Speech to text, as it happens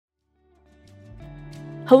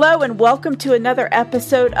Hello and welcome to another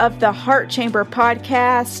episode of the Heart Chamber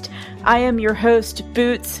podcast. I am your host,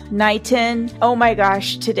 Boots Knighton. Oh my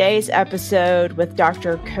gosh, today's episode with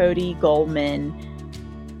Dr. Cody Goldman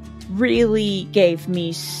really gave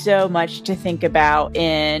me so much to think about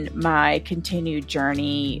in my continued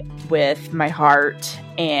journey with my heart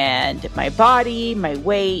and my body, my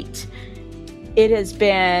weight. It has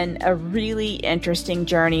been a really interesting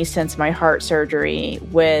journey since my heart surgery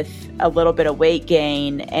with a little bit of weight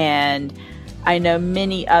gain, and I know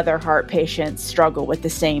many other heart patients struggle with the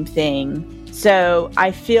same thing. So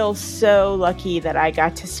I feel so lucky that I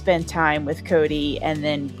got to spend time with Cody and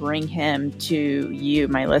then bring him to you,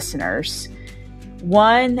 my listeners.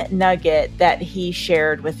 One nugget that he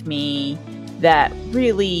shared with me that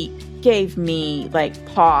really gave me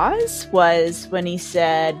pause was when he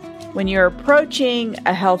said, when you're approaching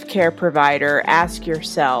a healthcare provider, ask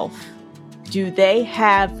yourself, do they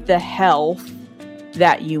have the health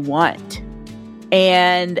that you want?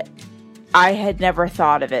 And I had never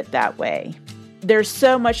thought of it that way. There's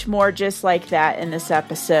so much more just like that in this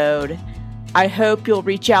episode. I hope you'll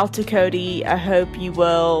reach out to Cody. I hope you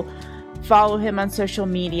will follow him on social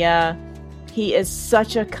media. He is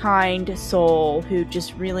such a kind soul who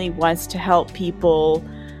just really wants to help people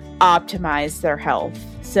optimize their health.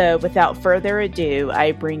 So without further ado,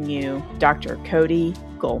 I bring you Dr. Cody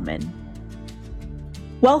Goldman.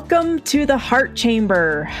 Welcome to the Heart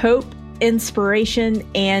Chamber, hope, inspiration,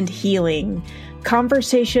 and healing.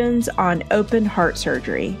 Conversations on open heart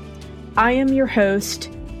surgery. I am your host,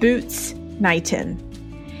 Boots Knighton.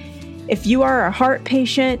 If you are a heart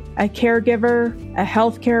patient, a caregiver, a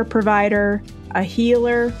healthcare provider, a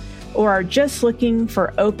healer, or are just looking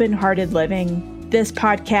for open-hearted living, this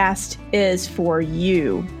podcast is for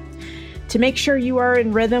you. To make sure you are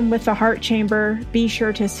in rhythm with the Heart Chamber, be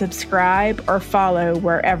sure to subscribe or follow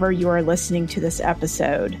wherever you are listening to this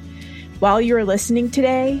episode. While you are listening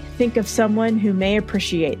today, think of someone who may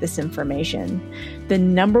appreciate this information. The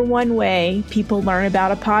number one way people learn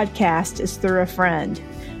about a podcast is through a friend.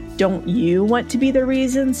 Don't you want to be the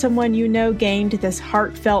reason someone you know gained this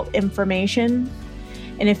heartfelt information?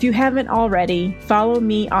 And if you haven't already, follow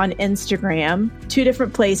me on Instagram, two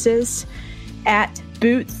different places, at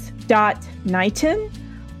boots.knighton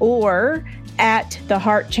or at the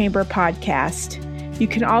Heart Chamber Podcast. You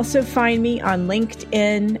can also find me on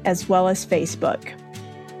LinkedIn as well as Facebook.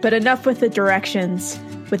 But enough with the directions.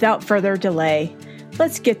 Without further delay,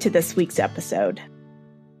 let's get to this week's episode.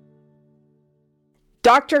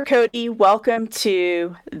 Dr. Cody, welcome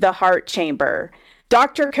to the Heart Chamber.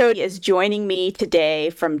 Dr. Cody is joining me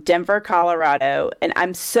today from Denver, Colorado, and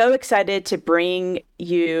I'm so excited to bring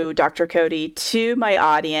you, Dr. Cody, to my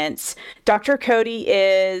audience. Dr. Cody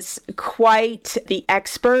is quite the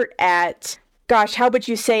expert at, how would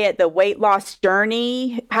you say it, the weight loss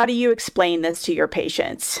journey? How do you explain this to your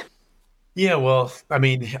patients? Yeah, well, I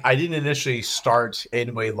didn't initially start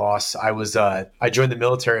in weight loss. I joined the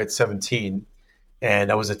military at 17,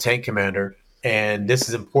 and I was a tank commander. And this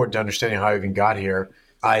is important to understanding how I even got here.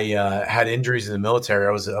 I had injuries in the military.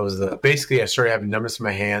 I started having numbness in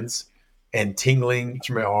my hands and tingling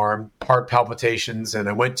through my arm, heart palpitations. And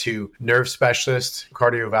I went to nerve specialist,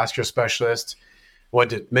 cardiovascular specialist,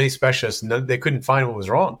 went to many specialists. They couldn't find what was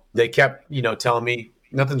wrong. They kept, telling me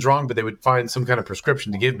nothing's wrong, but they would find some kind of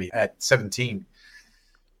prescription to give me at 17.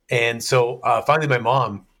 And so finally my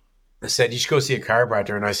mom said, you should go see a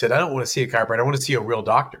chiropractor. And I said, I don't want to see a chiropractor. I want to see a real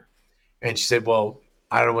doctor. And she said, well,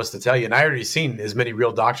 I don't know what to tell you. And I already seen as many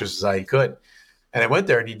real doctors as I could. And I went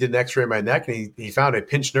there and he did an x-ray of my neck and he found a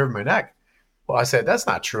pinched nerve in my neck. Well, I said, that's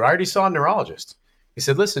not true. I already saw a neurologist. He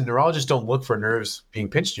said, listen, neurologists don't look for nerves being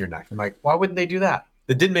pinched in your neck. I'm like, why wouldn't they do that?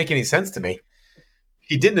 That didn't make any sense to me.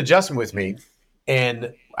 He did an adjustment with me.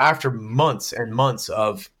 And after months and months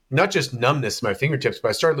of not just numbness in my fingertips, but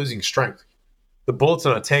I started losing strength. The bullets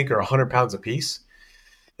on a tank are 100 pounds apiece.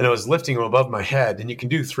 And I was lifting them above my head, and you can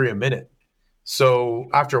do 3 a minute. So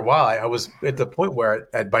after a while, I was at the point where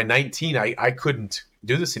by 19, I couldn't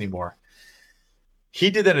do this anymore. He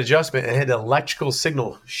did that adjustment and had an electrical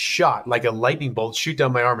signal shot like a lightning bolt shoot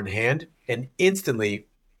down my arm and hand, and instantly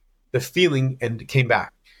the feeling came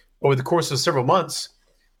back. Over the course of several months,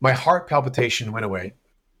 my heart palpitation went away.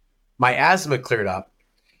 My asthma cleared up,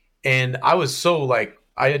 and I was so I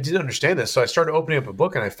didn't understand this. So I started opening up a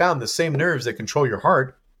book, and I found the same nerves that control your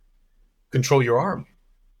heart control your arm.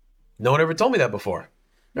 No one ever told me that before.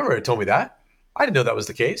 No one ever told me that. I didn't know that was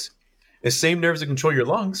the case. The same nerves that control your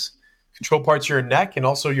lungs control parts of your neck and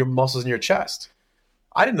also your muscles in your chest.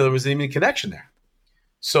 I didn't know there was even a connection there.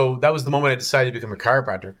 So that was the moment I decided to become a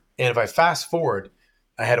chiropractor. And if I fast forward,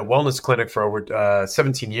 I had a wellness clinic for over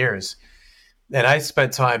 17 years. And I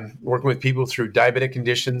spent time working with people through diabetic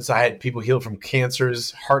conditions. I had people heal from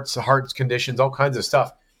cancers, heart conditions, all kinds of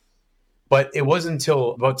stuff. But it wasn't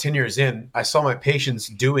until about 10 years in, I saw my patients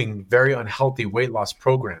doing very unhealthy weight loss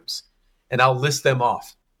programs. And I'll list them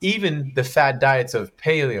off. Even the fad diets of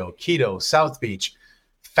paleo, keto, South Beach,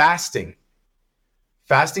 fasting.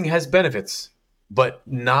 Fasting has benefits, but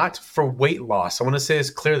not for weight loss. I want to say this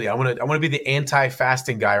clearly. I want to be the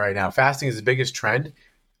anti-fasting guy right now. Fasting is the biggest trend.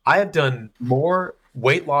 I have done more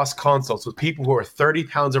weight loss consults with people who are 30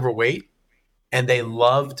 pounds overweight and they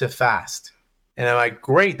love to fast. And I'm like,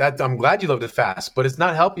 great, I'm glad you love to fast, but it's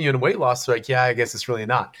not helping you in weight loss. So like, yeah, I guess it's really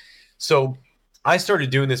not. So I started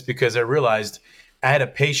doing this because I realized I had a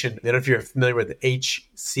patient, I don't know if you're familiar with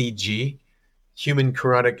HCG, human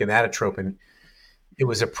chorionic gonadotropin. It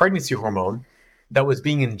was a pregnancy hormone that was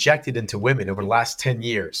being injected into women over the last 10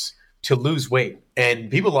 years to lose weight. And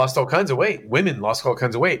people lost all kinds of weight. Women lost all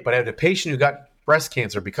kinds of weight. But I had a patient who got breast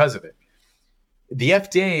cancer because of it. The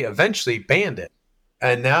FDA eventually banned it.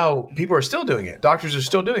 And now people are still doing it. Doctors are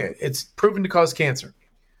still doing it. It's proven to cause cancer.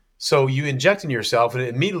 So you inject in yourself and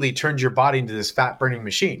it immediately turns your body into this fat burning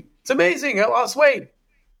machine. It's amazing. I lost weight.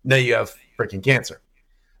 Now you have freaking cancer.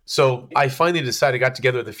 So I finally decided, I got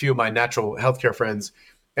together with a few of my natural healthcare friends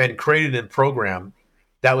and created a program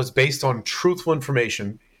that was based on truthful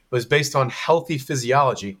information, was based on healthy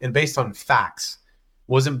physiology, and based on facts.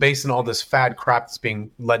 It wasn't based on all this fad crap that's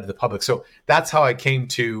being led to the public. So that's how I came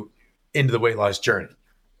into the weight loss journey.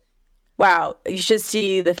 Wow. You should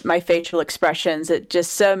see my facial expressions. It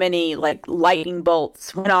just so many like lightning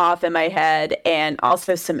bolts went off in my head, and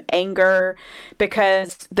also some anger,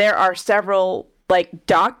 because there are several like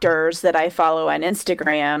doctors that I follow on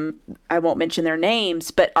Instagram. I won't mention their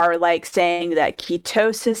names, but are like saying that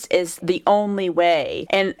ketosis is the only way.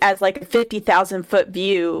 And as like a 50,000 foot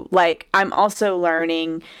view, like I'm also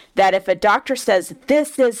learning that if a doctor says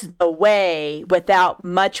this is the way without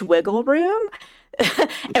much wiggle room,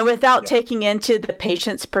 and without taking into the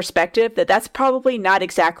patient's perspective, that's probably not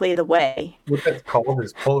exactly the way. What that's called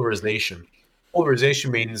is polarization.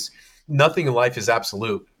 Polarization means nothing in life is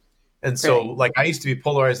absolute. And so, like, I used to be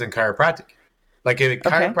polarized in chiropractic. Like, in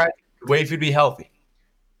chiropractic, the way for you to be healthy,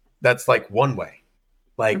 that's like one way.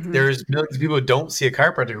 Like, there's millions of people who don't see a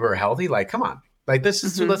chiropractor who are healthy. Like, come on. Like, let's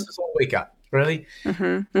just all wake up. Really?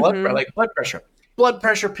 Blood pressure. Blood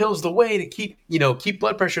pressure pills the way to keep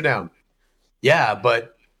blood pressure down. Yeah,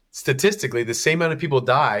 but statistically, the same amount of people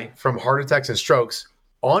die from heart attacks and strokes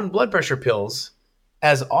on blood pressure pills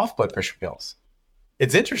as off blood pressure pills.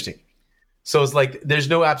 It's interesting. So it's like there's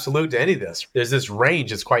no absolute to any of this. There's this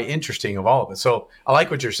range that's quite interesting of all of it. So I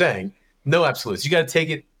like what you're saying. No absolutes. You got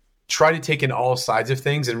to try to take in all sides of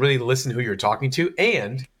things and really listen to who you're talking to.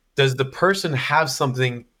 And does the person have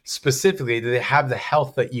something specifically? Do they have the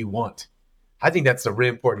health that you want? I think that's a really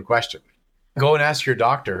important question. Go and ask your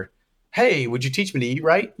doctor, hey, would you teach me to eat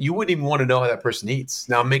right? You wouldn't even want to know how that person eats.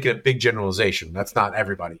 Now, I'm making a big generalization. That's not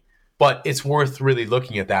everybody. But it's worth really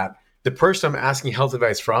looking at that. The person I'm asking health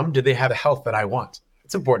advice from, do they have the health that I want?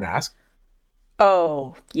 It's important to ask.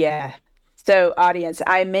 Oh, yeah. So, audience,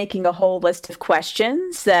 I'm making a whole list of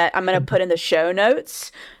questions that I'm going to put in the show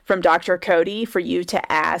notes from Dr. Cody for you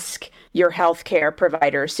to ask your healthcare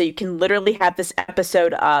provider. So you can literally have this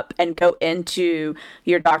episode up and go into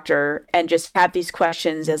your doctor and just have these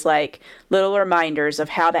questions as like little reminders of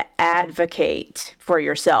how to advocate for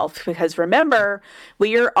yourself. Because remember,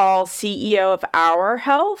 we are all CEO of our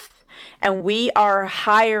health, and we are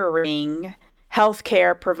hiring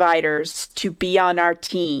healthcare providers to be on our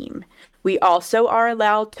team. We also are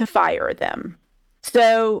allowed to fire them.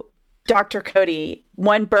 So, Dr. Cody,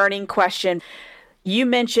 one burning question. You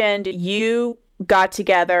mentioned you got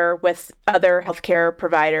together with other healthcare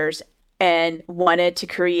providers and wanted to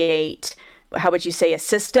create, how would you say, a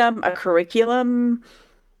system, a curriculum,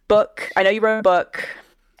 book. I know you wrote a book,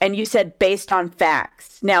 and you said based on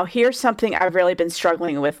facts. Now, here's something I've really been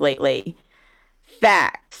struggling with lately.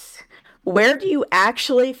 Facts. Where do you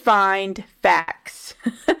actually find facts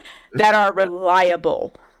that are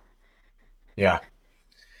reliable? Yeah.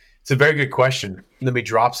 It's a very good question. Let me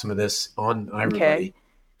drop some of this on everybody. Okay.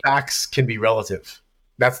 Facts can be relative.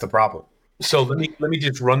 That's the problem. So let me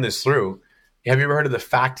just run this through. Have you ever heard of the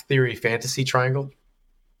fact theory fantasy triangle?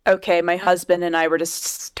 Okay, my husband and I were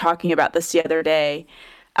just talking about this the other day.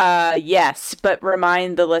 Yes, but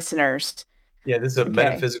remind the listeners. Yeah, this is a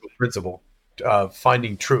metaphysical principle of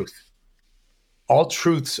finding truth. All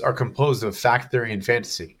truths are composed of fact theory and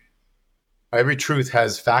fantasy. Every truth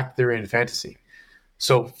has fact theory and fantasy.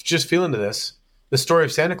 So just feel into this. The story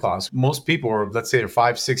of Santa Claus, most people are, let's say they're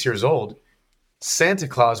 5, 6 years old. Santa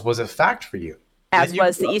Claus was a fact for you. As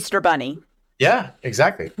was the Easter Bunny. Yeah,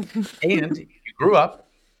 exactly. And you grew up,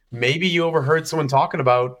 maybe you overheard someone talking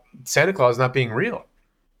about Santa Claus not being real.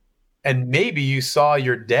 And maybe you saw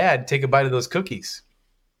your dad take a bite of those cookies.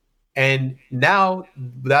 And now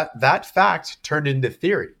that fact turned into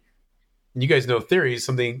theory. And you guys know theory is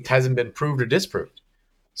something that hasn't been proved or disproved.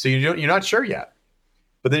 So you're not sure yet.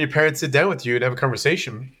 But then your parents sit down with you and have a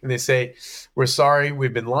conversation and they say, "We're sorry,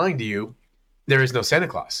 we've been lying to you. There is no Santa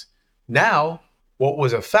Claus." Now, what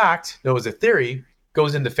was a fact, that was a theory,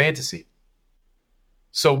 goes into fantasy.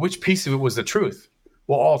 So which piece of it was the truth?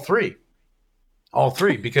 Well, all three. All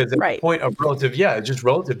three, because at Right. the point of relative, it's just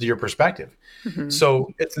relative to your perspective. Mm-hmm.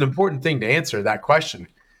 So it's an important thing to answer that question.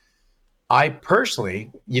 I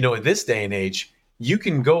personally, in this day and age, you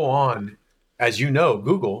can go on, as you know,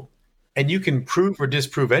 Google, and you can prove or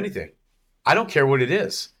disprove anything. I don't care what it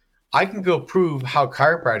is. I can go prove how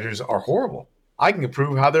chiropractors are horrible. I can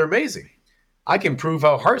prove how they're amazing. I can prove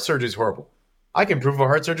how heart surgery is horrible. I can prove how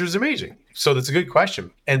heart surgery is amazing. So that's a good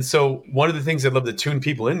question. And so one of the things I'd love to tune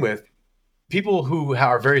people in with, people who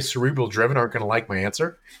are very cerebral driven aren't going to like my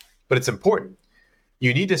answer, but it's important.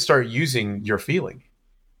 You need to start using your feeling,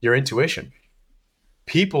 your intuition.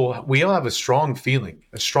 People, we all have a strong feeling,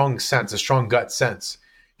 a strong sense, a strong gut sense.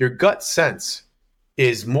 Your gut sense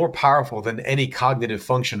is more powerful than any cognitive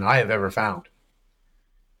function I have ever found,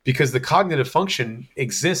 because the cognitive function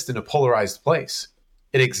exists in a polarized place.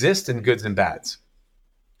 It exists in goods and bads.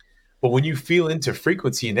 But when you feel into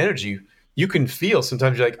frequency and energy, you can feel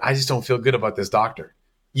sometimes you're like, I just don't feel good about this doctor.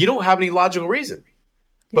 You don't have any logical reason.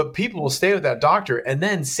 But people will stay with that doctor and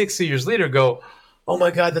then 60 years later go, oh my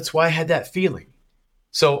God, that's why I had that feeling.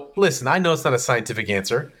 So listen, I know it's not a scientific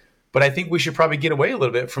answer, but I think we should probably get away a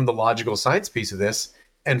little bit from the logical science piece of this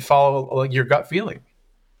and follow your gut feeling.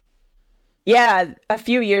 Yeah, a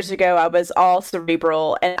few years ago, I was all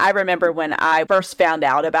cerebral. And I remember when I first found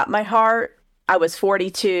out about my heart, I was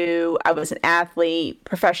 42. I was an athlete,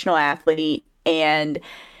 professional athlete. And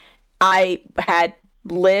I had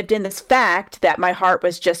lived in this fact that my heart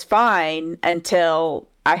was just fine until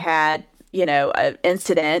I had, an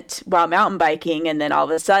incident while mountain biking. And then all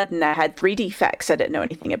of a sudden I had 3 defects I didn't know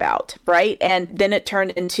anything about. Right. And then it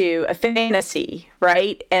turned into a fantasy.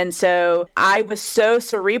 Right. And so I was so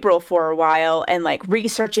cerebral for a while and like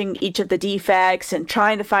researching each of the defects and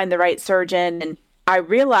trying to find the right surgeon. And I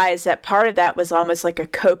realized that part of that was almost like a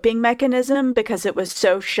coping mechanism because it was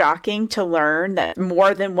so shocking to learn that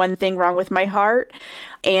more than one thing wrong with my heart.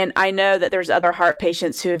 And I know that there's other heart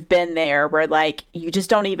patients who have been there where like you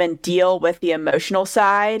just don't even deal with the emotional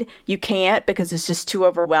side. You can't because it's just too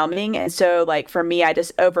overwhelming. And so like for me, I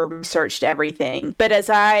just over researched everything. But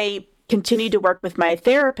as I continued to work with my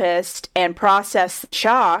therapist and process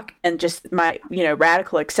shock and just my,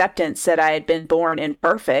 radical acceptance that I had been born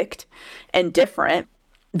imperfect and different,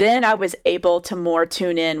 then I was able to more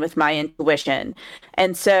tune in with my intuition.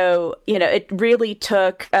 And so, it really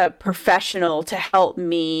took a professional to help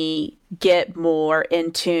me get more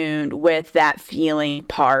in tune with that feeling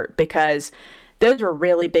part, because those were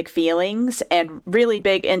really big feelings and really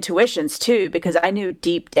big intuitions too, because I knew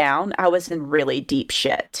deep down I was in really deep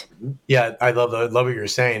shit. Yeah, I love what you're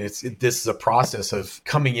saying. This is a process of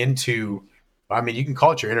coming into, you can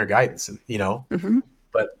call it your inner guidance, Mm-hmm.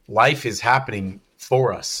 but life is happening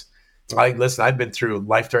for us. Listen, I've been through a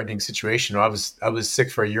life-threatening situation. I was sick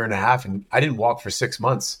for 1.5 years and I didn't walk for 6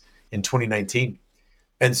 months in 2019.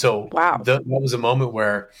 And so Wow. That was a moment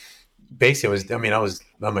where basically I was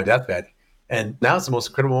on my deathbed. And now it's the most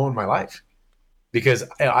incredible moment of my life because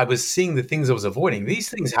I was seeing the things I was avoiding. These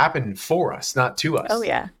things happen for us, not to us. Oh,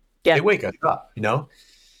 yeah. Yeah. They wake us up,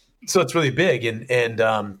 So it's really big.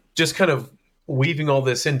 And just kind of weaving all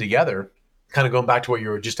this in together, kind of going back to what you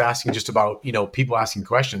were just asking, just about, people asking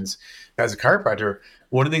questions. As a chiropractor,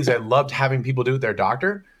 one of the things I loved having people do with their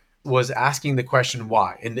doctor was asking the question,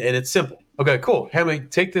 why? And it's simple. Okay, cool. Hey,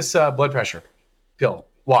 take this blood pressure pill.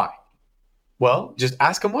 Why? Well, just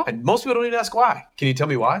ask them why. Most people don't even ask why. Can you tell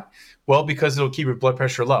me why? Well, because it'll keep your blood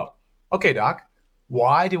pressure low. Okay, doc,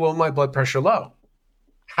 why do you want my blood pressure low?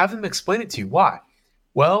 Have them explain it to you. Why?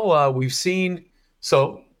 Well, we've seen,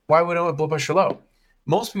 so why would I want blood pressure low?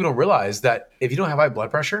 Most people don't realize that if you don't have high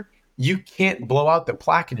blood pressure, you can't blow out the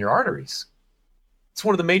plaque in your arteries. It's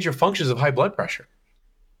one of the major functions of high blood pressure.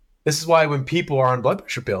 This is why when people are on blood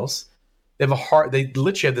pressure pills, they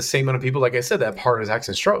literally have the same amount of people, like I said, that have heart attacks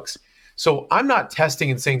and strokes. So I'm not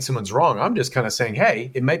testing and saying someone's wrong. I'm just kind of saying,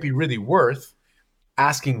 hey, it might be really worth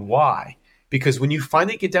asking why. Because when you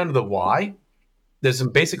finally get down to the why, there's some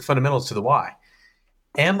basic fundamentals to the why.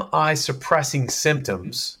 Am I suppressing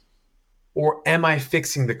symptoms or am I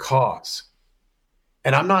fixing the cause?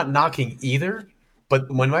 And I'm not knocking either, But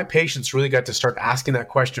when my patients really got to start asking that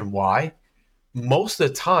question, why, most of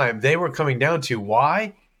the time they were coming down to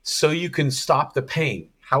why, so you can stop the pain.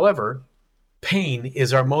 However, pain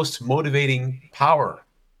is our most motivating power.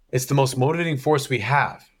 It's the most motivating force we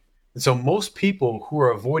have. And so most people who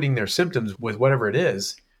are avoiding their symptoms with whatever it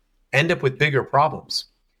is end up with bigger problems.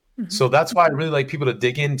 Mm-hmm. So that's why I really like people to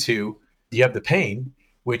dig into, you have the pain,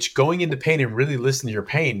 which going into pain and really listen to your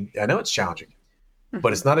pain, I know it's challenging, mm-hmm.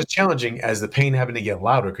 but it's not as challenging as the pain having to get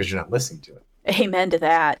louder because you're not listening to it. Amen to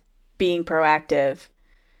that. Being proactive.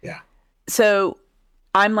 Yeah. So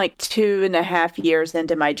I'm like 2.5 years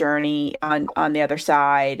into my journey on the other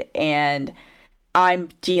side, and I'm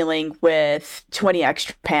dealing with 20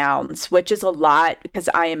 extra pounds, which is a lot because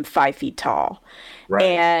I am 5 feet tall. Right.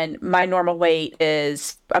 And my normal weight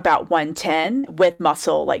is about 110 with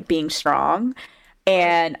muscle, like being strong.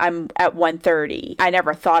 And I'm at 130. I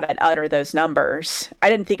never thought I'd utter those numbers. I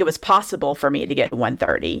didn't think it was possible for me to get to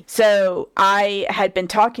 130. So I had been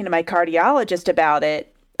talking to my cardiologist about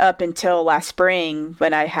it up until last spring,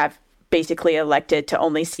 when I have basically elected to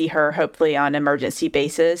only see her hopefully on emergency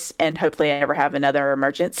basis, and hopefully I never have another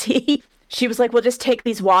emergency. She was like, well, just take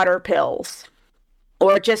these water pills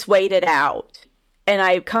or just wait it out. And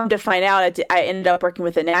I come to find out, I ended up working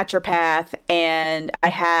with a naturopath, and I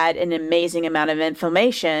had an amazing amount of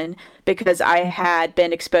inflammation because I had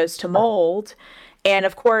been exposed to mold. And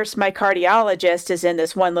of course, my cardiologist is in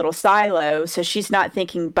this one little silo, so she's not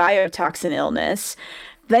thinking biotoxin illness.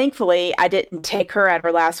 Thankfully, I didn't take her at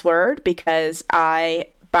her last word because by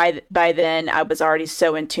then I was already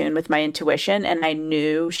so in tune with my intuition, and I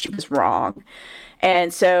knew she was wrong.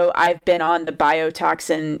 And so I've been on the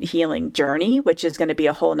biotoxin healing journey, which is going to be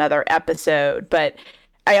a whole nother episode. But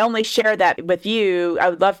I only share that with you. I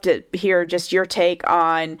would love to hear just your take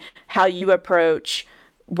on how you approach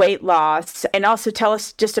weight loss, and also tell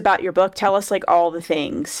us just about your book. Tell us like all the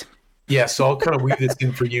things. Yeah, so I'll kind of weave this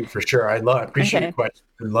in for you for sure. I appreciate your question.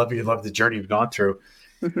 I love the journey you've gone through.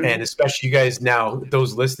 Mm-hmm. And especially you guys now,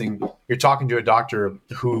 those listening, you're talking to a doctor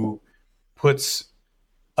who puts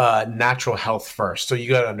natural health first. So you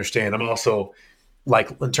got to understand, I'm also,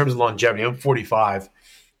 like, in terms of longevity, I'm 45,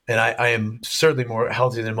 and I am certainly more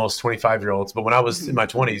healthy than most 25-year-olds. But when I was in my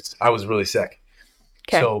 20s, I was really sick.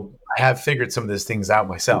 Okay. So I have figured some of these things out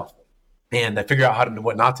myself, and I figure out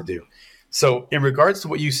what not to do. So in regards to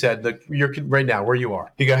what you said, you're right now where you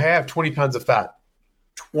are, you go, hey, I have 20 pounds of fat.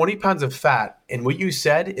 20 pounds of fat, and what you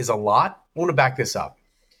said is a lot. I want to back this up.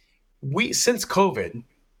 Since COVID,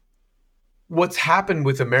 what's happened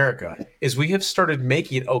with America is we have started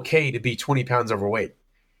making it okay to be 20 pounds overweight.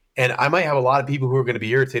 And I might have a lot of people who are going to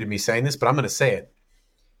be irritated me saying this, but I'm going to say it.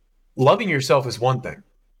 Loving yourself is one thing.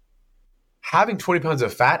 Having 20 pounds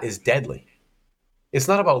of fat is deadly. It's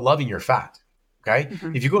not about loving your fat. Okay.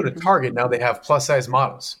 Mm-hmm. If you go to Target now, they have plus size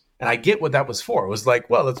models. And I get what that was for. It was like,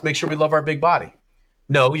 well, let's make sure we love our big body.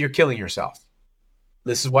 No, you're killing yourself.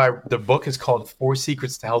 This is why the book is called 4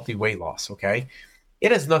 Secrets to Healthy Weight Loss. Okay.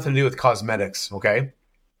 It has nothing to do with cosmetics. Okay.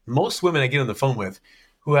 Most women I get on the phone with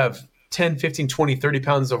who have 10, 15, 20, 30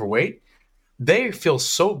 pounds overweight, they feel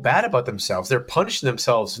so bad about themselves. They're punishing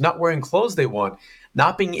themselves, not wearing clothes they want,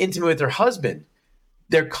 not being intimate with their husband.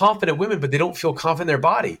 They're confident women, but they don't feel confident in their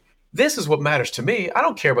body. This is what matters to me. I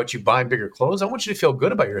don't care about you buying bigger clothes. I want you to feel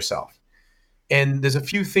good about yourself. And there's a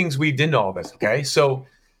few things weaved into all this. Okay. So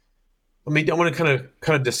I want to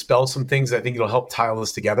kind of dispel some things. I think it'll help tie all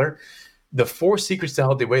this together. The 4 Secrets to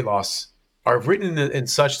Healthy Weight Loss are written in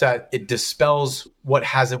such that it dispels what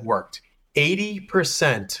hasn't worked.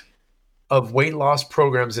 80% of weight loss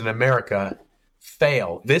programs in America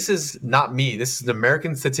fail. This is not me. This is an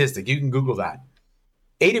American statistic. You can Google that.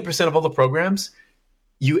 80% of all the programs,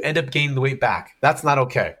 you end up gaining the weight back. That's not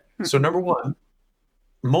okay. So number one,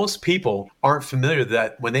 most people aren't familiar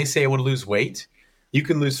that when they say I want to lose weight, you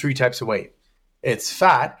can lose 3 types of weight. It's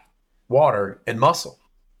fat, water, and muscle.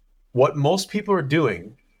 What most people are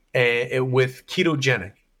doing with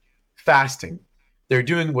ketogenic fasting, they're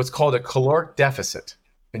doing what's called a caloric deficit.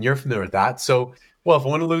 And you're familiar with that. So, well, if I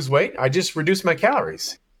want to lose weight, I just reduce my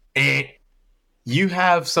calories. And you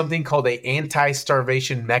have something called an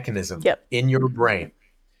anti-starvation mechanism in your brain.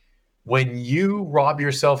 When you rob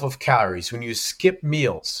yourself of calories, when you skip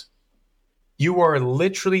meals, you are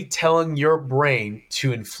literally telling your brain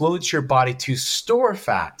to influence your body to store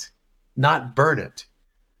fat, not burn it.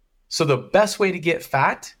 So the best way to get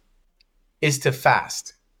fat is to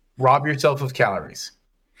fast. Rob yourself of calories.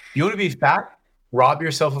 You want to be fat? Rob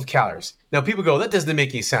yourself of calories. Now people go, that doesn't make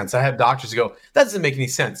any sense. I have doctors who go, that doesn't make any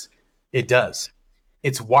sense. It does.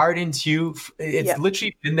 It's wired into you. It's Yep.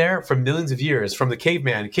 literally been there for millions of years, from the cave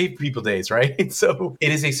people days, right? So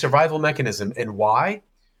it is a survival mechanism. And why?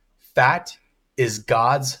 Fat is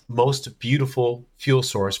God's most beautiful fuel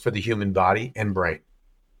source for the human body and brain.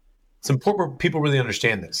 It's important people really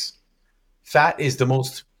understand this. Fat is the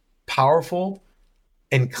most powerful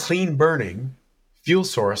and clean burning fuel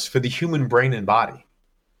source for the human brain and body.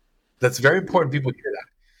 That's very important people hear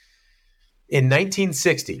that. In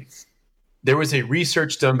 1960, there was a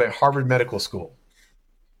research done by Harvard Medical School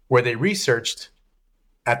where they researched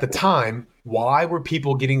at the time, why were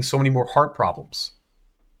people getting so many more heart problems?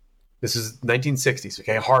 This is 1960s,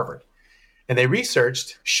 okay, Harvard. And they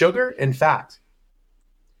researched sugar and fat.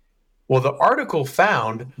 Well, the article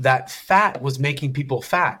found that fat was making people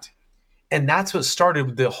fat. And that's what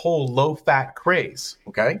started the whole low-fat craze,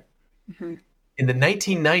 okay? Mm-hmm. In the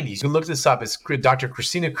 1990s, you can look this up, it's Dr.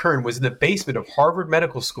 Christina Kern was in the basement of Harvard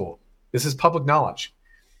Medical School. This is public knowledge.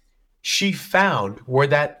 She found where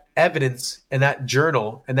that evidence and that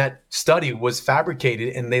journal and that study was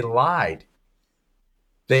fabricated, and they lied.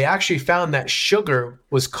 They actually found that sugar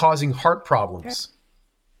was causing heart problems,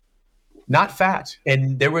 not fat.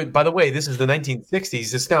 And there were, by the way, this is the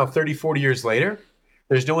 1960s. It's now 30, 40 years later.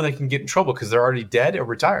 There's no one that can get in trouble because they're already dead or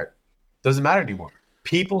retired. Doesn't matter anymore.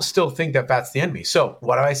 People still think that fat's the enemy. So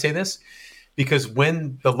why do I say this? Because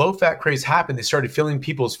when the low-fat craze happened, they started filling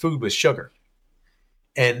people's food with sugar.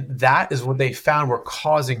 And that is what they found were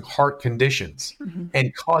causing heart conditions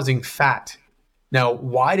and causing fat. Now,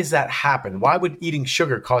 why does that happen? Why would eating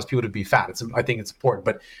sugar cause people to be fat? I think it's important.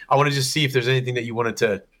 But I want to just see if there's anything that you wanted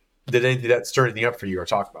to, did anything that stir anything up for you or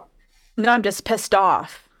talk about? No, I'm just pissed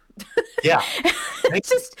off. Yeah. It's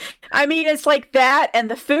just, I mean, it's like that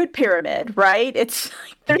and the food pyramid, right? It's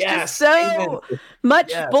there's just so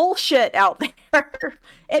much bullshit out there.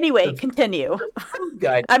 Anyway, continue.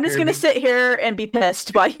 I'm just going to sit here and be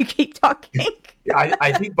pissed while you keep talking.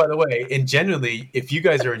 I think, by the way, and genuinely, if you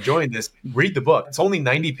guys are enjoying this, read the book. It's only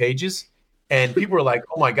 90 pages. And people are like,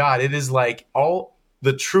 oh my God, it is like all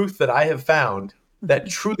the truth that I have found that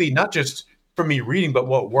truly, not just from me reading, but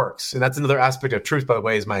what works. And that's another aspect of truth, by the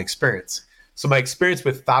way, is my experience. So my experience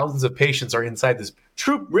with thousands of patients are inside this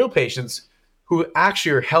true, real patients who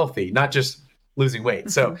actually are healthy, not just losing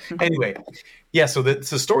weight. So anyway, yeah, so the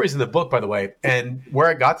story's in the book, by the way. And where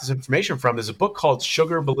I got this information from, there's a book called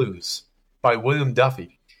Sugar Blues by William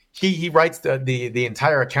Duffy. He writes the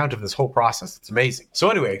entire account of this whole process. It's amazing. So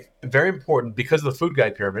anyway, very important because of the food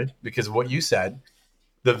guide pyramid, because of what you said,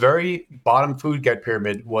 the very bottom food guide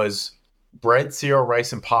pyramid was bread, cereal,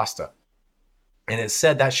 rice, and pasta. And it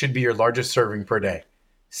said that should be your largest serving per day.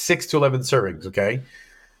 6 to 11 servings, okay?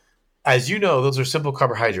 As you know, those are simple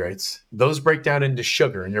carbohydrates. Those break down into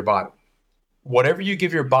sugar in your body. Whatever you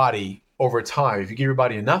give your body over time, if you give your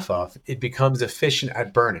body enough of, it becomes efficient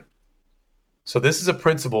at burning. So this is a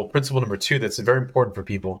principle number 2, that's very important for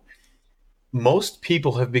people. Most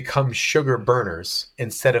people have become sugar burners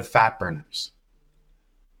instead of fat burners.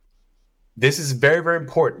 This is very, very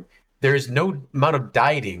important. There is no amount of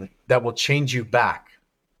dieting that will change you back.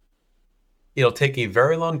 It'll take a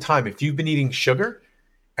very long time. If you've been eating sugar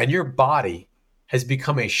and your body has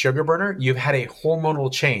become a sugar burner, you've had a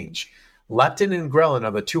hormonal change. Leptin and ghrelin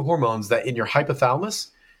are the 2 hormones that in your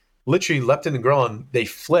hypothalamus, literally leptin and ghrelin, they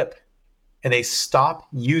flip and they stop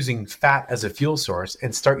using fat as a fuel source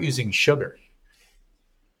and start using sugar.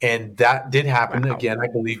 And that did happen, again, I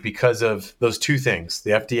believe, because of those 2 things,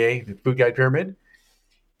 the FDA, the food guide pyramid,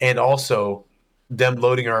 and also them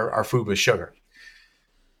loading our food with sugar.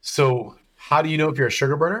 So how do you know if you're a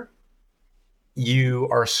sugar burner? You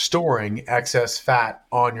are storing excess fat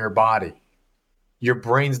on your body. Your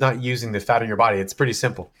brain's not using the fat in your body. It's pretty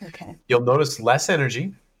simple. Okay. You'll notice less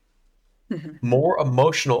energy, more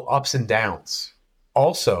emotional ups and downs.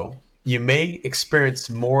 Also, you may experience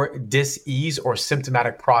more dis-ease or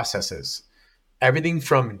symptomatic processes. Everything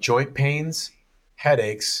from joint pains,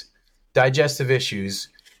 headaches, digestive issues,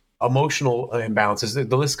 emotional imbalances,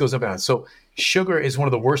 the list goes up and down. So sugar is one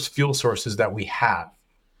of the worst fuel sources that we have.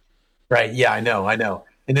 Right? Yeah, I know.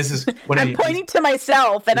 And this is when I'm pointing to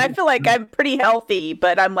myself, and I feel like I'm pretty healthy,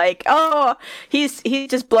 but I'm like, oh, he's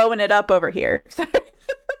just blowing it up over here.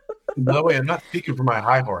 By the way, I'm not speaking from my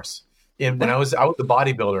high horse. And when I was a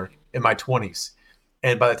bodybuilder in my 20s,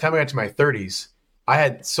 and by the time I got to my 30s, I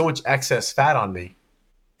had so much excess fat on me.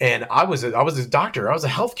 And I was a doctor. I was a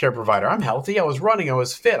healthcare provider. I'm healthy. I was running. I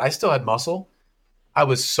was fit. I still had muscle. I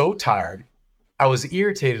was so tired. I was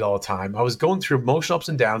irritated all the time. I was going through emotional ups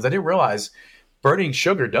and downs. I didn't realize burning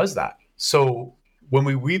sugar does that. So when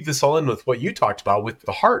we weave this all in with what you talked about with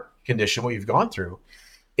the heart condition, what you've gone through,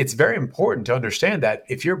 it's very important to understand that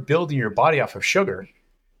if you're building your body off of sugar,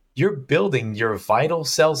 you're building your vital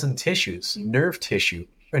cells and tissues, nerve tissue,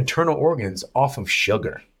 internal organs off of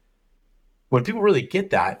sugar. When people really get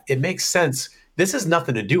that, it makes sense. This has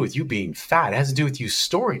nothing to do with you being fat. It has to do with you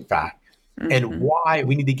storing fat and why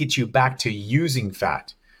we need to get you back to using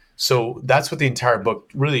fat. So that's what the entire book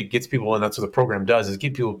really gets people, and that's what the program does, is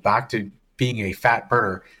get people back to being a fat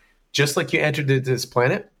burner. Just like you entered this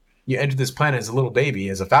planet, you entered this planet as a little baby,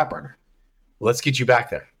 as a fat burner. Let's get you back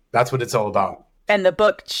there. That's what it's all about. And the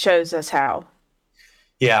book shows us how.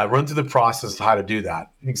 Yeah, run through the process of how to do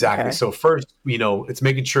that. Exactly. Okay. So first, it's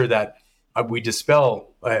making sure that we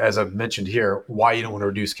dispel, as I've mentioned here, why you don't want to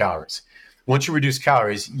reduce calories. Once you reduce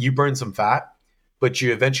calories, you burn some fat, but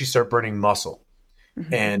you eventually start burning muscle.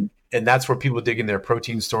 And that's where people dig in their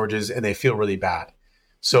protein storages and they feel really bad.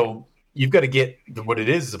 So you've got to get what it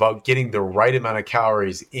is about getting the right amount of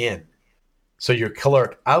calories in. So your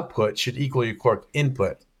caloric output should equal your caloric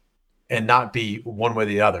input and not be one way or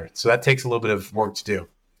the other. So that takes a little bit of work to do.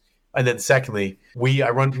 And then secondly, I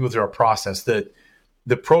run people through our process.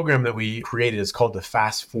 The program that we created is called the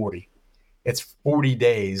Fast 40. It's 40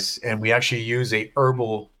 days, and we actually use an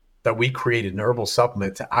herbal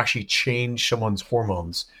supplement to actually change someone's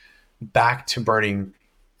hormones back to burning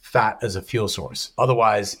fat as a fuel source.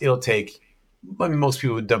 Otherwise, it'll take, most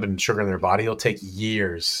people would dump in sugar in their body. It'll take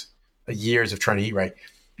years of trying to eat right.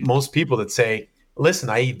 Most people that say, listen,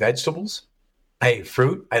 I eat vegetables, I eat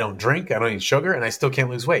fruit, I don't drink, I don't eat sugar, and I still can't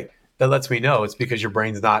lose weight. That lets me know it's because your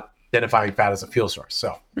brain's not identifying fat as a fuel source.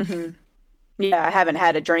 So, yeah, I haven't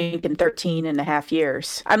had a drink in 13 and a half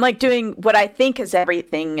years. I'm like doing what I think is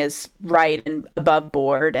everything is right and above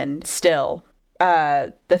board, and still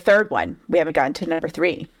the third one, we haven't gotten to number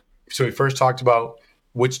 3. So we first talked about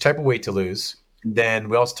which type of weight to lose. Then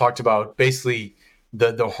we also talked about basically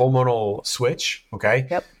the hormonal switch. Okay.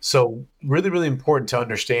 Yep. So really, really important to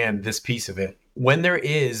understand this piece of it. When there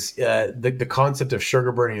is the concept of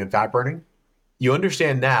sugar burning and fat burning, you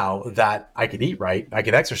understand now that I could eat right, I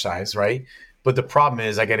could exercise right, but the problem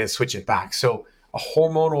is I got to switch it back. So a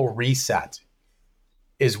hormonal reset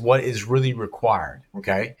is what is really required.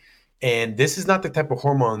 Okay. And this is not the type of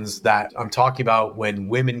hormones that I'm talking about when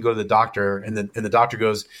women go to the doctor and the doctor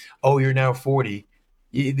goes, oh, you're now 40.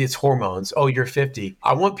 It's hormones. Oh, you're 50.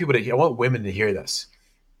 I want women to hear this.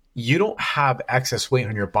 You don't have excess weight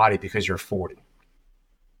on your body because you're 40.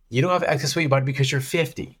 You don't have excess weight on your body because you're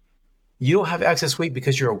 50. You don't have excess weight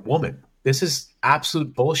because you're a woman. This is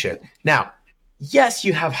absolute bullshit. Now, yes,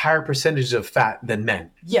 you have higher percentages of fat than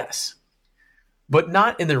men. Yes. But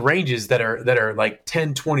not in the ranges that are like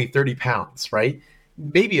 10, 20, 30 pounds, right?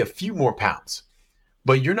 Maybe a few more pounds.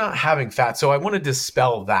 But you're not having fat. So I want to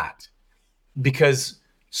dispel that, because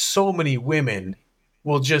so many women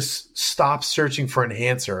will just stop searching for an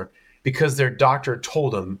answer because their doctor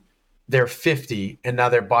told them they're 50 and now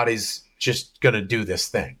their body's just going to do this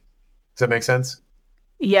thing. Does that make sense?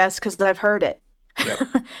 Yes, because I've heard it.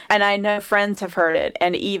 Yep. And I know friends have heard it.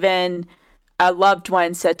 And even a loved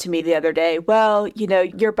one said to me the other day, well,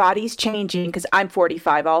 your body's changing, because I'm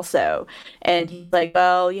 45 also. And he's like,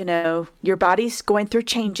 well, your body's going through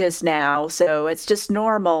changes now, so it's just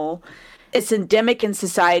normal. It's endemic in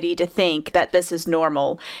society to think that this is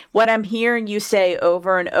normal. What I'm hearing you say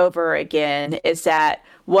over and over again is that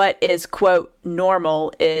what is, quote,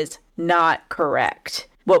 normal is not correct.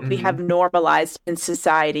 What we have normalized in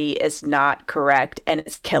society is not correct, and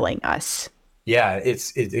it's killing us. Yeah,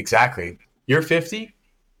 it's exactly. You're 50.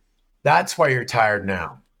 That's why you're tired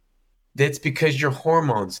now. That's because your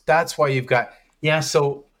hormones. That's why you've got. Yeah.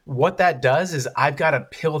 So what that does is I've got a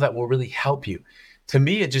pill that will really help you. To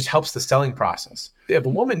me, it just helps the selling process. If a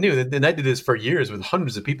woman knew that, and I did this for years with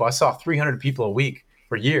hundreds of people. I saw 300 people a week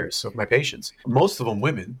for years of my patients. Most of them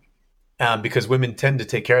women, because women tend to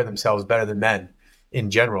take care of themselves better than men in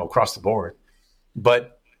general across the board.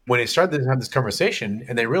 But when they started to have this conversation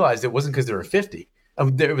and they realized it wasn't because they were 50,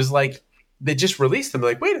 it was like they just released them.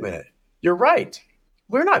 They're like, wait a minute, you're right.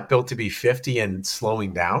 We're not built to be 50 and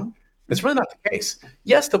slowing down. It's really not the case.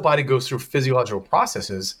 Yes, the body goes through physiological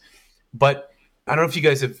processes, but I don't know if you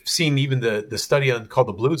guys have seen even the study called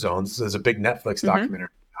the Blue Zones. There's a big Netflix documentary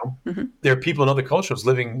now. There are people in other cultures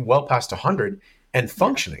living well past 100 and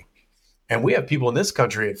functioning. And we have people in this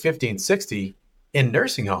country at 50 and 60 in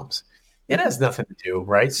nursing homes. It has nothing to do,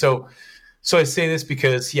 right? So I say this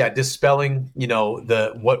because, dispelling,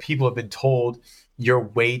 what people have been told, your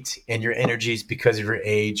weight and your energies because of your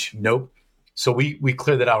age. Nope. So we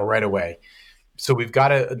clear that out right away. So we've got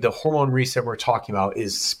the hormone reset we're talking about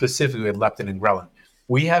is specifically with leptin and ghrelin.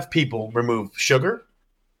 We have people remove sugar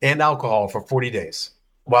and alcohol for 40 days.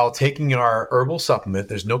 while taking our herbal supplement.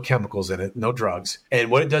 There's no chemicals in it, no drugs. And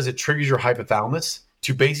what it does, it triggers your hypothalamus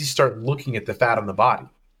to basically start looking at the fat on the body.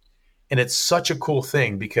 And it's such a cool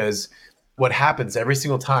thing because what happens every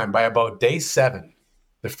single time by about day 7,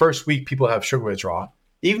 the first week people have sugar withdrawal,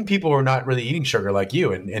 even people who are not really eating sugar like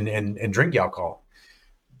you and drink alcohol,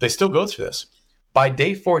 they still go through this. By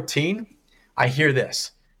day 14, I hear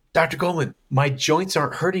this, Dr. Goldman, my joints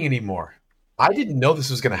aren't hurting anymore. I didn't know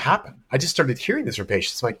this was going to happen. I just started hearing this from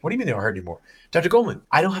patients. I'm like, what do you mean they don't hurt anymore? Dr. Goldman,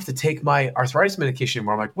 I don't have to take my arthritis medication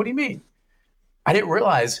anymore. I'm like, what do you mean? I didn't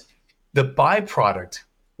realize the byproduct,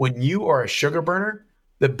 when you are a sugar burner,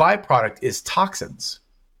 the byproduct is toxins.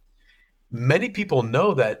 Many people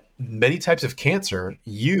know that many types of cancer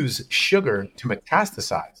use sugar to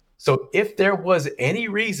metastasize. So if there was any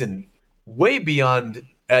reason way beyond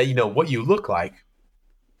what you look like,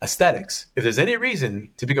 aesthetics, if there's any reason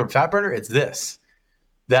to become a fat burner, it's this,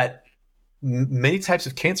 that many types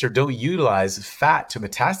of cancer don't utilize fat to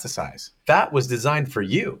metastasize. Fat was designed for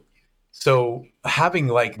you. So having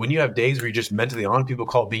when you have days where you're just mentally on, people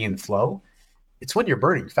call it being in flow, it's when you're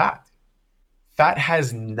burning fat. Fat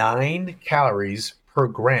has 9 calories per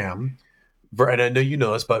gram, and I know you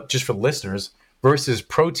know this, but just for listeners, versus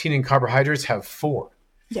protein and carbohydrates have 4.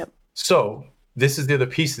 Yep. So this is the other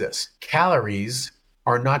piece of this. Calories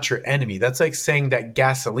are not your enemy. That's like saying that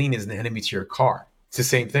gasoline is an enemy to your car. It's the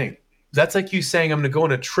same thing. That's like you saying, I'm going to go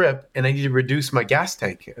on a trip and I need to reduce my gas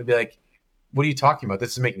tank. I'd be like, what are you talking about? This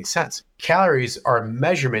doesn't make any sense. Calories are a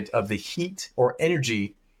measurement of the heat or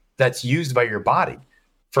energy that's used by your body.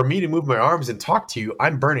 For me to move my arms and talk to you,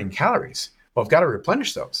 I'm burning calories. Well, I've got to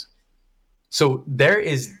replenish those. So there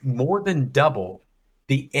is more than double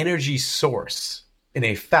the energy source in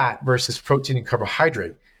a fat versus protein and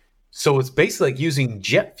carbohydrate. So it's basically like using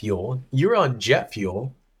jet fuel. You're on jet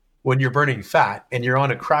fuel when you're burning fat, and you're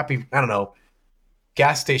on a crappy,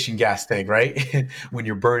 gas station gas tank, right? When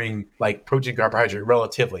you're burning like protein, carbohydrate,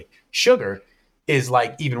 relatively. Sugar is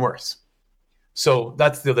even worse. So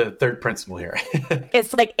that's the third principle here.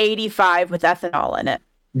 It's like 85 with ethanol in it.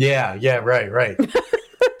 Yeah, right.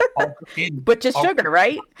 Which is sugar,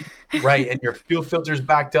 right? Right, and your fuel filter's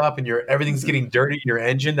backed up, and everything's getting dirty in your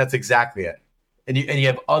engine. That's exactly it. And you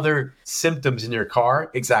have other symptoms in your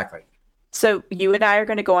car. Exactly. So you and I are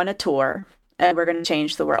going to go on a tour, and we're going to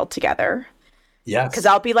change the world together. Yes. Because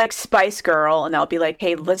I'll be like Spice Girl, and I'll be like,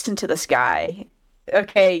 hey, listen to this guy.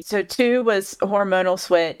 Okay, so 2 was hormonal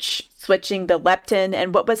switching the leptin.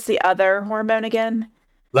 And what was the other hormone again?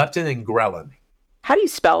 Leptin and ghrelin. How do you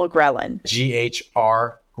spell ghrelin?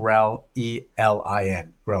 G-H-R,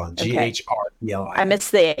 G-H-R-E-L-I-N. Ghrelin. Okay. G-H-R-E-L-I-N. I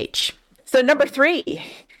missed the H. So number 3.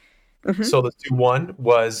 Mm-hmm. So the 1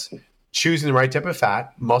 was choosing the right type of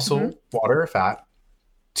fat, muscle, water, or fat.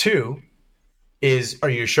 2 is, are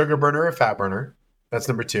you a sugar burner or a fat burner? That's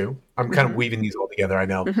number 2. I'm kind of weaving these all together, I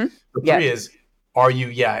know. Mm-hmm. The 3 is, are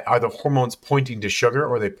the hormones pointing to sugar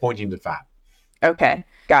or are they pointing to fat? Okay.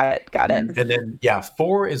 Got it. And then,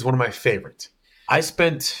 4 is one of my favorites. I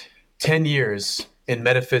spent 10 years in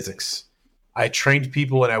metaphysics. I trained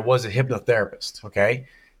people and I was a hypnotherapist, okay?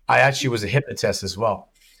 I actually was a hypnotist as well.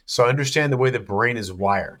 So I understand the way the brain is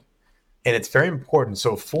wired. And it's very important.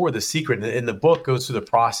 So 4, the secret in the book goes through the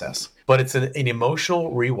process, but it's an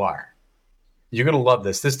emotional rewire. You're going to love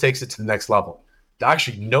this. This takes it to the next level.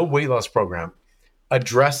 Actually, no weight loss program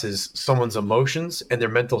addresses someone's emotions and their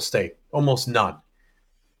mental state. Almost none.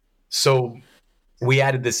 So we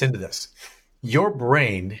added this into this. Your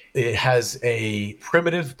brain, it has a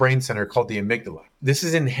primitive brain center called the amygdala. This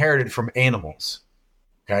is inherited from animals.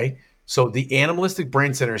 Okay? So the animalistic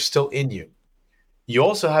brain center is still in you. You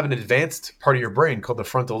also have an advanced part of your brain called the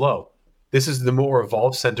frontal lobe. This is the more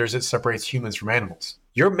evolved centers that separates humans from animals.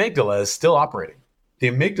 Your amygdala is still operating.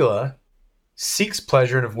 The amygdala seeks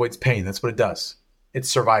pleasure and avoids pain. That's what it does. It's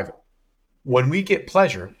survival. When we get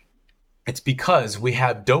pleasure, it's because we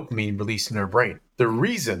have dopamine released in our brain. The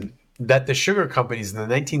reason that the sugar companies in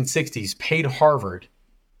the 1960s paid Harvard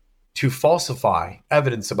to falsify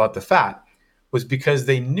evidence about the fat was because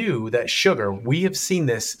they knew that sugar, we have seen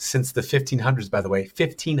this since the 1500s, by the way,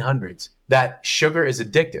 1500s, that sugar is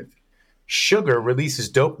addictive. Sugar releases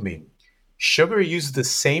dopamine. Sugar uses the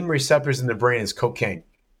same receptors in the brain as cocaine.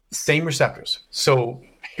 Same receptors. So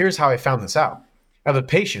here's how I found this out. I have a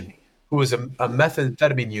patient who was a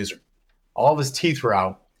methamphetamine user. All of his teeth were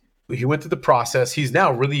out. He went through the process. He's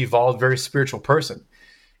now a really evolved, very spiritual person.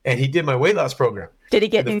 And he did my weight loss program. Did he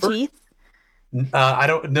get new teeth? I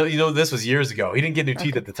don't know. This was years ago. He didn't get new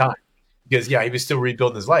teeth at the time because, he was still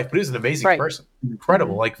rebuilding his life. But he was an amazing person.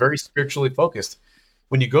 Incredible, very spiritually focused.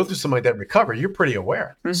 When you go through something like that and recover, you're pretty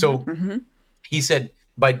aware. So he said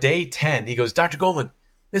by day 10, he goes, Dr. Goldman,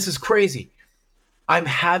 this is crazy. I'm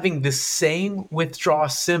having the same withdrawal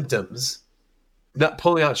symptoms, not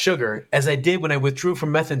pulling out sugar, as I did when I withdrew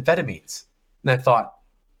from methamphetamines. And I thought,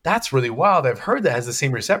 that's really wild. I've heard that has the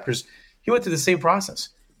same receptors. He went through the same process.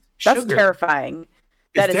 That's terrifying.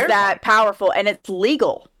 That is that powerful, and it's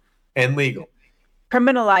legal. And legal.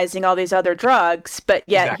 Criminalizing all these other drugs, but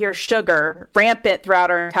yet Exactly. here's sugar rampant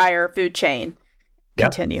throughout our entire food chain.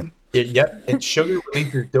 Yep. Continue. Yep. And sugar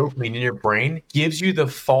releases dopamine in your brain, gives you the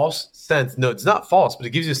false sense. No, it's not false, but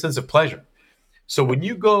it gives you a sense of pleasure. So when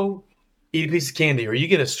you go eat a piece of candy or you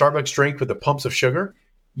get a Starbucks drink with the pumps of sugar,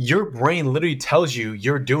 your brain literally tells you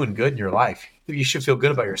you're doing good in your life. You should feel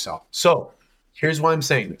good about yourself. So here's why I'm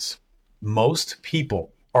saying this. Most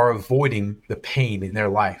people are avoiding the pain in their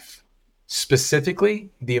life, specifically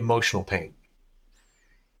the emotional pain.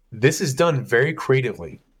 This is done very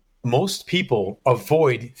creatively. Most people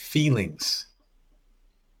avoid feelings.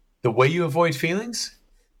 The way you avoid feelings,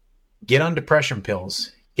 get on depression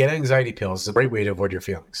pills, get anxiety pills. It's a great way to avoid your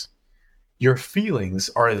feelings. Your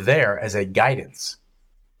feelings are there as a guidance.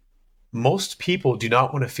 Most people do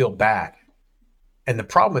not want to feel bad. And the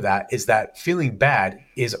problem with that is that feeling bad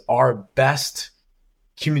is our best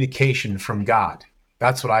communication from God.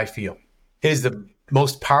 That's what I feel. It is the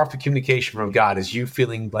most powerful communication from God is you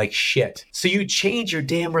feeling like shit. So you change your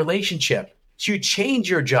damn relationship. So you change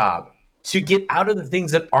your job. So you get out of the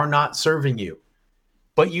things that are not serving you.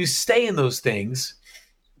 But you stay in those things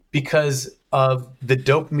because of the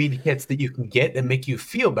dopamine hits that you can get and make you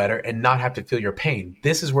feel better and not have to feel your pain.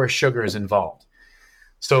 This is where sugar is involved.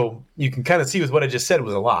 So you can kind of see with what I just said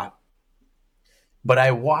was a lot. But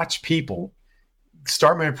I watch people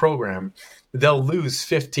start my program. They'll lose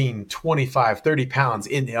 15, 25, 30 pounds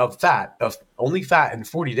of only fat in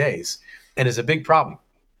 40 days. And it's a big problem.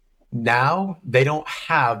 Now they don't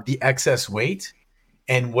have the excess weight,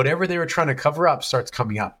 and whatever they were trying to cover up starts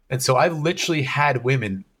coming up. And so I've literally had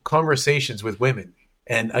conversations with women.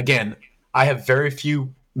 And again, I have very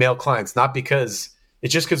few male clients, not because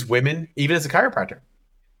it's just because women, even as a chiropractor,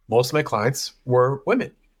 most of my clients were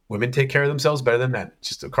women. Women take care of themselves better than men,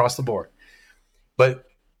 just across the board. But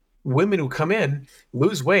women who come in,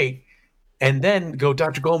 lose weight, and then go,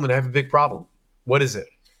 Dr. Goldman, I have a big problem. What is it?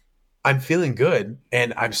 I'm feeling good,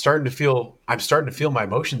 and I'm starting to feel my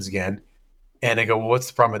emotions again. And I go, well, what's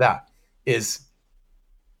the problem with that?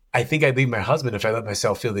 I think I'd leave my husband if I let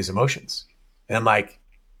myself feel these emotions. And I'm like,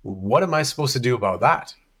 what am I supposed to do about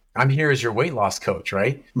that? I'm here as your weight loss coach,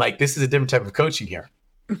 right? Like, this is a different type of coaching here.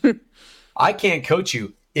 I can't coach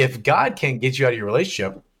you. If God can't get you out of your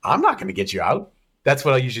relationship, I'm not going to get you out. That's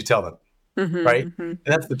what I usually tell them, right? Mm-hmm. And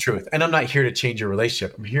that's the truth. And I'm not here to change your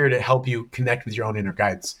relationship. I'm here to help you connect with your own inner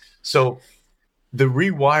guidance. So the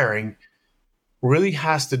rewiring really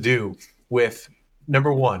has to do with,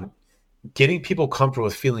 number one, getting people comfortable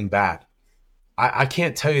with feeling bad. I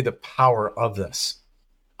can't tell you the power of this.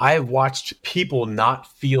 I have watched people not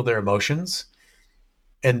feel their emotions.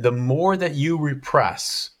 And the more that you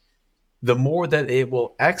repress, the more that it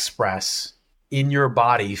will express in your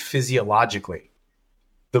body physiologically.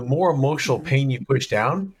 The more emotional pain you push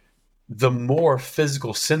down, the more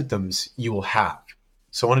physical symptoms you will have.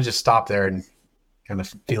 So I want to just stop there and kind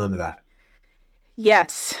of feel into that.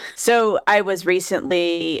 Yes. So I was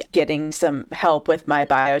recently getting some help with my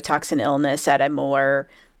biotoxin illness at a more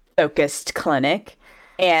focused clinic.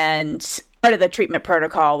 And part of the treatment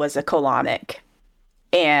protocol was a colonic.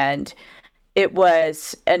 And it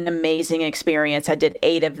was an amazing experience. I did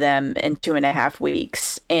 8 of them in 2.5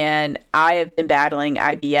 weeks. And I have been battling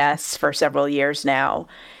IBS for several years now.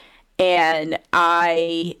 And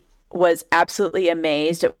I was absolutely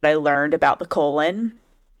amazed at what I learned about the colon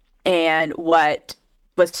and what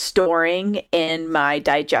was storing in my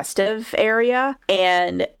digestive area.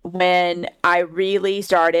 And when I really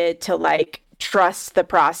started to trust the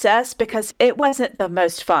process, because it wasn't the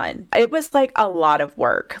most fun. It was like a lot of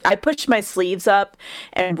work. I pushed my sleeves up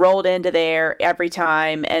and rolled into there every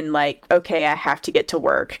time and okay, I have to get to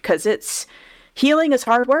work because healing is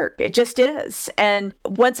hard work. It just is. And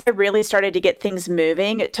once I really started to get things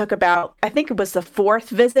moving, it took about, I think it was the 4th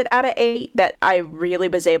visit out of 8 that I really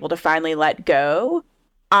was able to finally let go.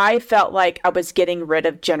 I felt like I was getting rid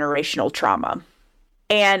of generational trauma.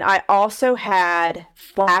 And I also had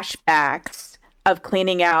flashbacks of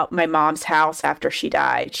cleaning out my mom's house after she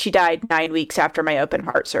died. She died 9 weeks after my open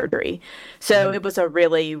heart surgery. So it was a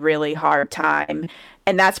really, really hard time.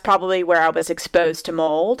 And that's probably where I was exposed to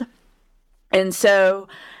mold. And so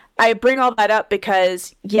I bring all that up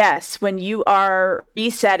because, yes, when you are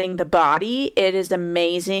resetting the body, it is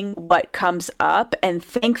amazing what comes up. And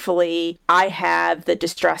thankfully, I have the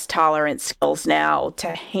distress tolerance skills now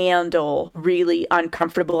to handle really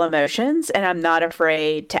uncomfortable emotions, and I'm not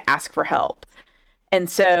afraid to ask for help. And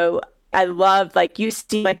so I love, like, you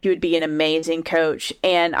seem like you would be an amazing coach.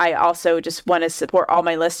 And I also just want to support all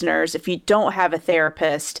my listeners. If you don't have a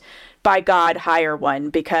therapist, by God, hire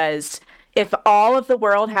one, because if all of the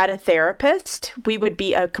world had a therapist, we would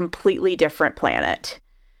be a completely different planet.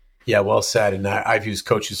 Yeah, well said. And I've used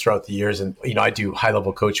coaches throughout the years, and I do high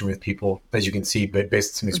level coaching with people, as you can see, based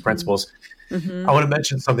on some of these principles. I want to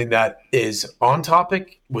mention something that is on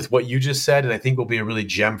topic with what you just said, and I think will be a really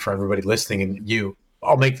gem for everybody listening. And you,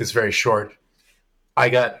 I'll make this very short. I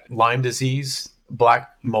got Lyme disease,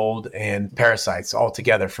 black mold, and parasites all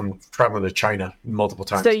together from traveling to China multiple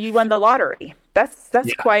times. So you won the lottery.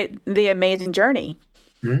 That's quite the amazing journey.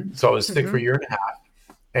 So I was sick for a year and a half,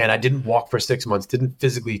 and I didn't walk for 6 months, didn't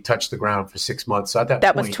physically touch the ground for 6 months. So at that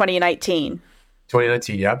point, was 2019.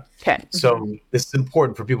 2019, yeah. Okay. So this is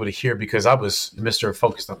important for people to hear because I was Mr.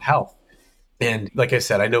 Focused on Health. And like I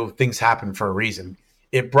said, I know things happen for a reason.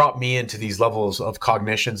 It brought me into these levels of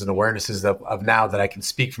cognitions and awarenesses of now that I can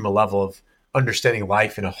speak from a level of understanding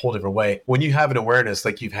life in a whole different way. When you have an awareness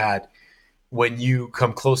like you've had, when you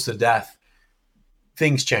come close to death,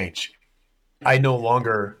 things change. I no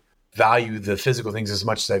longer value the physical things as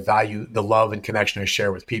much as I value the love and connection I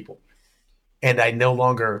share with people. And I no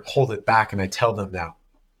longer hold it back, and I tell them now.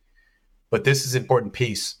 But this is an important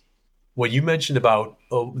piece. What you mentioned about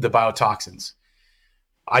the biotoxins,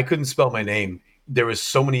 I couldn't spell my name. There was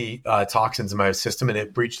so many toxins in my system, and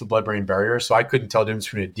it breached the blood-brain barrier, so I couldn't tell the difference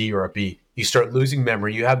between a D or a B. You start losing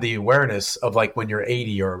memory. You have the awareness of, like, when you're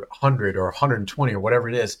 80 or 100 or 120 or whatever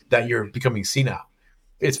it is, that you're becoming senile.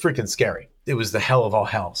 It's freaking scary. It was the hell of all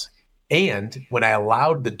hells. And when I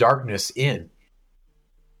allowed the darkness in,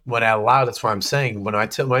 that's what I'm saying. When I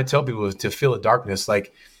tell people to feel the darkness,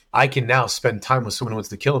 like, I can now spend time with someone who wants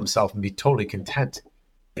to kill himself and be totally content.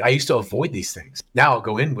 I used to avoid these things. Now I'll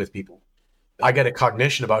go in with people. I got a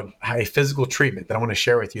cognition about a physical treatment that I want to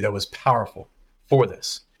share with you that was powerful for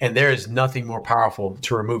this. And there is nothing more powerful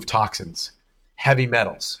to remove toxins, heavy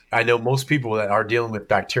metals. I know most people that are dealing with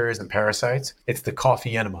bacteria and parasites, it's the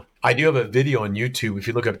coffee enema. I do have a video on YouTube. If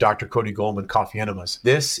you look up Dr. Cody Goldman, coffee enemas,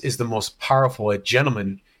 this is the most powerful. A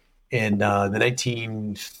gentleman in the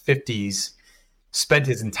 1950s spent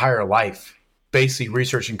his entire life basically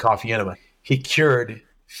researching coffee enema. He cured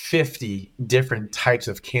 50 different types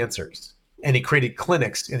of cancers, and he created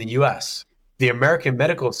clinics in the U.S. The American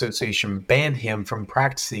Medical Association banned him from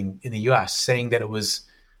practicing in the U.S., saying that it was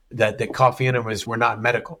that coffee enemas were not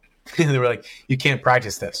medical. They were like, you can't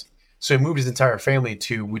practice this. So he moved his entire family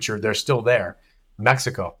to, they're still there,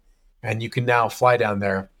 Mexico. And you can now fly down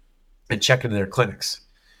there and check into their clinics.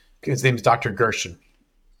 His name is Dr. Gershon.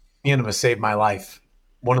 The enema saved my life.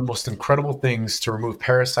 One of the most incredible things to remove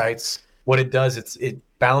parasites. What it does, it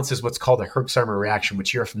balances what's called a Herxheimer reaction,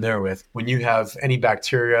 which you're familiar with. When you have any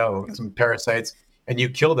bacteria or some parasites and you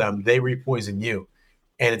kill them, they repoison you.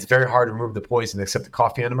 And it's very hard to remove the poison, except the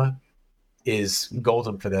coffee enema is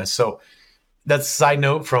golden for this. So that's a side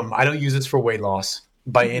note I don't use this for weight loss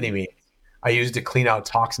by any means. I use it to clean out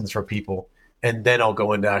toxins for people. And then I'll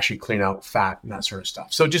go into actually clean out fat and that sort of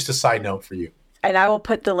stuff. So just a side note for you. And I will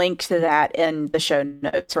put the link to that in the show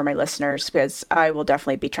notes for my listeners, because I will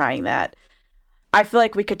definitely be trying that. I feel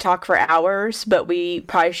like we could talk for hours, but we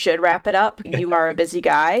probably should wrap it up. You are a busy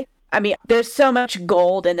guy. I mean, there's so much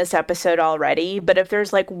gold in this episode already, but if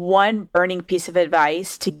there's like one burning piece of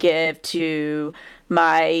advice to give to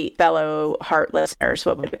my fellow heart listeners,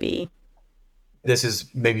 what would it be? This is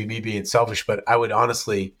maybe me being selfish, but I would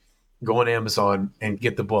honestly go on Amazon and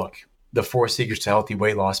get the book, The 4 Secrets to Healthy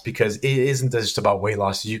Weight Loss, because it isn't just about weight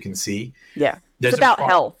loss, as you can see. Yeah. It's about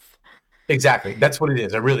health. Exactly. That's what it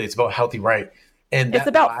is. It's about healthy, right? And it's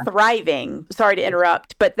about thriving. Sorry to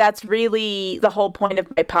interrupt, but that's really the whole point of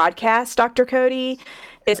my podcast, Dr. Cody,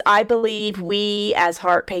 is I believe we as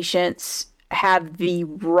heart patients have the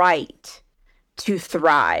right to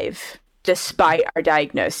thrive despite our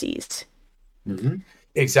diagnoses. Mm-hmm.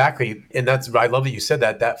 Exactly. And I love that you said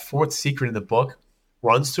that. That fourth secret in the book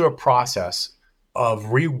runs through a process of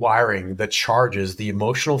rewiring the charges, the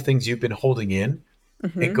emotional things you've been holding in.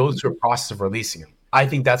 Mm-hmm. It goes through a process of releasing them. I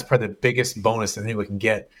think that's probably the biggest bonus that anyone can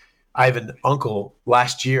get. I have an uncle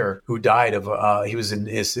last year who died of, he was in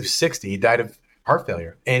his 60, he died of heart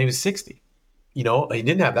failure, and he was 60. He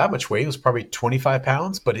didn't have that much weight. It was probably 25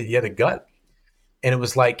 pounds, but he had a gut. And it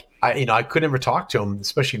was like, I could never talk to him,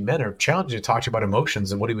 especially men are challenging to talk to about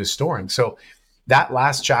emotions and what he was storing. So That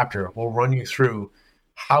last chapter will run you through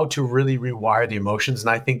how to really rewire the emotions. And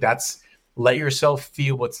I think that's let yourself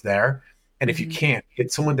feel what's there. And if you can't,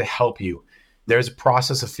 get someone to help you. There's a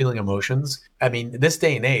process of feeling emotions. I mean, this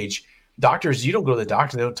day and age, doctors, you don't go to the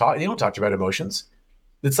doctor, they don't talk to you about emotions.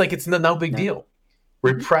 It's like it's no big deal.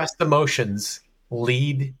 Repressed emotions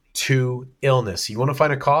lead to illness. You want to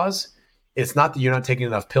find a cause? It's not that you're not taking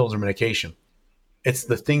enough pills or medication. It's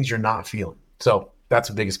the things you're not feeling. So that's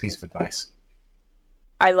the biggest piece of advice.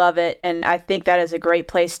 I love it. And I think that is a great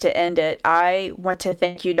place to end it. I want to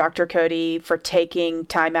thank you, Dr. Cody, for taking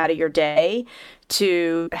time out of your day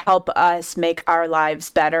to help us make our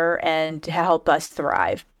lives better and to help us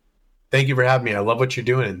thrive. Thank you for having me. I love what you're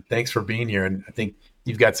doing. And thanks for being here. And I think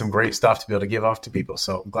you've got some great stuff to be able to give off to people.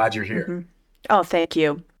 So I'm glad you're here. Oh, thank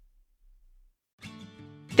you.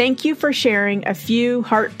 Thank you for sharing a few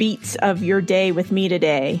heartbeats of your day with me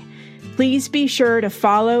today. Please be sure to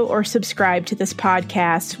follow or subscribe to this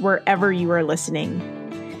podcast wherever you are listening.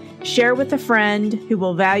 Share with a friend who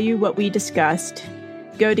will value what we discussed.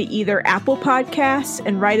 Go to either Apple Podcasts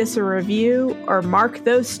and write us a review or mark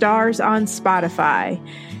those stars on Spotify.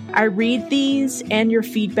 I read these and your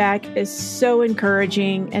feedback is so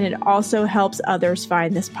encouraging, and it also helps others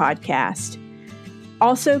find this podcast.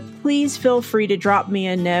 Also, please feel free to drop me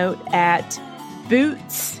a note at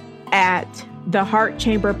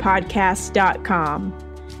boots@theheartchamberpodcast.com.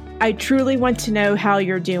 I truly want to know how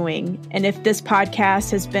you're doing and if this podcast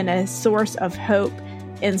has been a source of hope,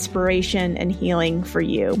 inspiration, and healing for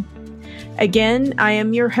you. Again, I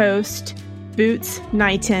am your host, Boots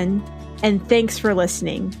Knighton, and thanks for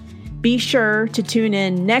listening. Be sure to tune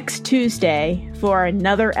in next Tuesday for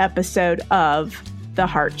another episode of The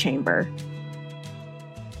Heart Chamber.